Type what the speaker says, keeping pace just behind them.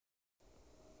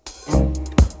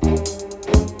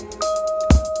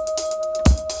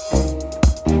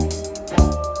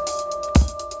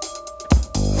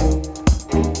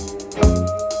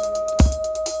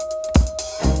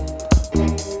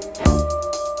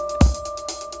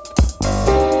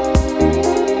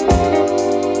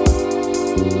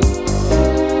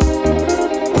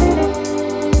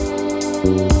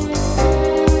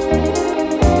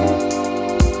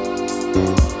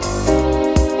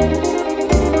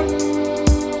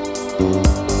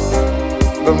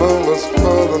The moon was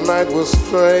full, the night was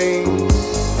strange.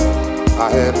 I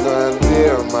had no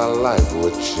idea my life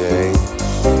would change.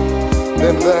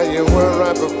 Then there you were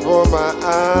right before my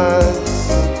eyes.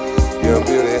 Your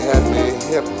beauty had me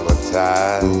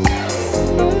hypnotized.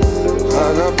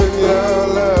 Hung up in your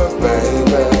love,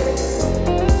 baby,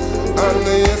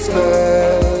 under your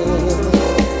spell.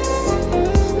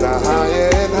 The higher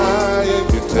and higher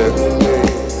you took me,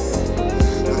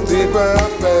 the deeper I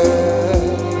fell.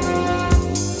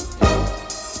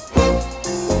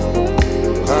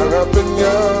 Hung up in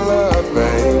your love,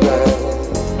 baby,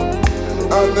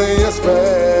 under your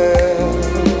spell.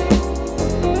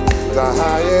 The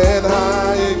higher and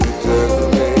higher you took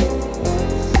me,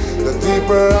 the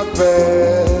deeper I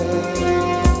fell.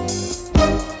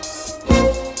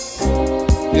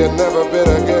 You're never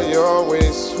bitter, girl, you're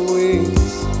always sweet.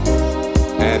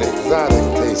 An exotic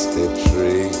tasted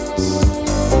treats.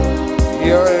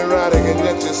 You're erotic and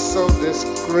yet you're so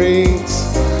discreet.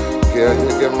 Girl,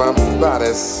 you give my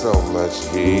body so much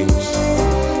heat.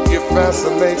 You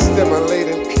fascinate, stimulate,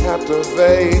 and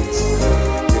captivate.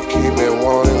 You keep me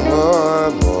wanting more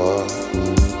and more.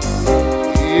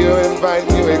 You invite,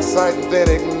 you excite, and then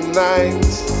ignite.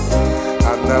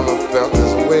 I never felt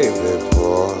this way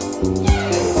before.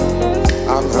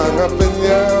 I'm hung up in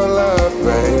your love,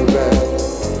 baby,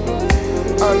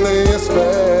 under your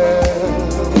spell.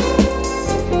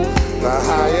 The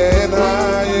higher and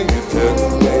higher you took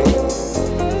me,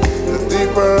 the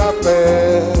deeper I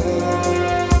fell.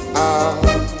 Ah,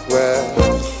 well,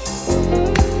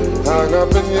 hung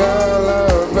up in your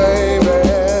love, baby,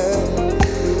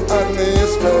 under your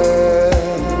spell.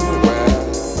 Well,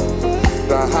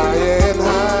 the higher and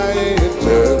higher you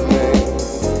took me,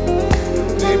 the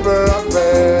deeper I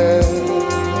fell.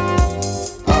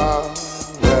 Ah,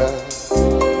 yeah.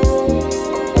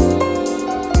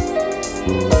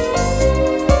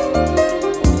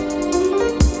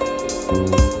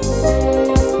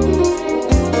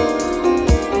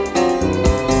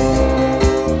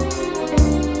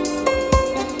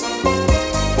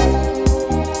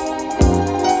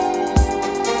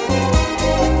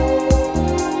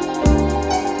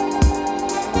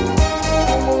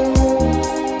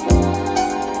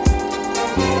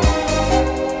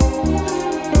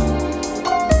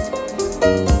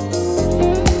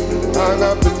 Hung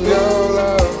up in your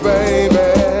love, baby.